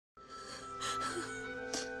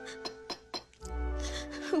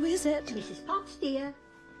Who is it? Mrs. Potts, dear.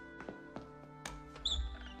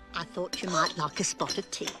 I thought you might like a spot of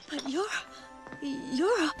tea. But you're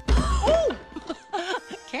a... Oh!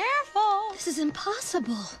 Careful! This is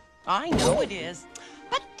impossible. I know it is.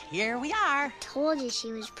 But here we are. Told you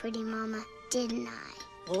she was pretty, Mama, didn't I?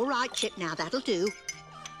 All right, Chip, now that'll do.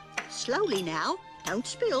 Slowly now. Don't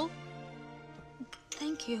spill.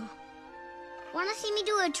 Thank you. Want to see me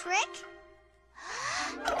do a trick?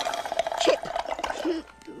 Chip!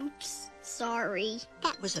 Oops, sorry.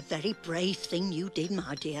 That was a very brave thing you did,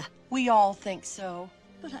 my dear. We all think so.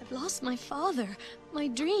 But I've lost my father, my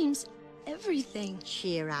dreams, everything.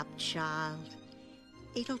 Cheer up, child.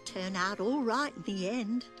 It'll turn out all right in the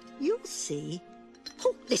end. You'll see.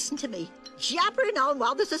 Oh, listen to me. Jabbering on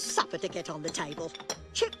while there's a supper to get on the table.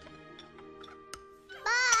 Chip.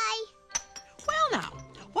 Bye. Well, now,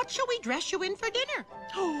 what shall we dress you in for dinner?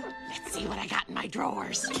 Oh, let's see what I got in my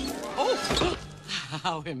drawers. Oh,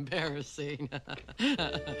 how embarrassing.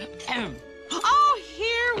 Oh,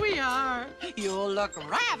 here we are. You'll look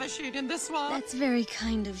ravishing in this one. That's very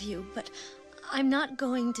kind of you, but I'm not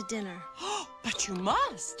going to dinner. But you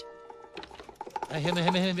must.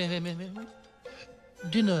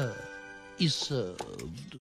 Dinner is served.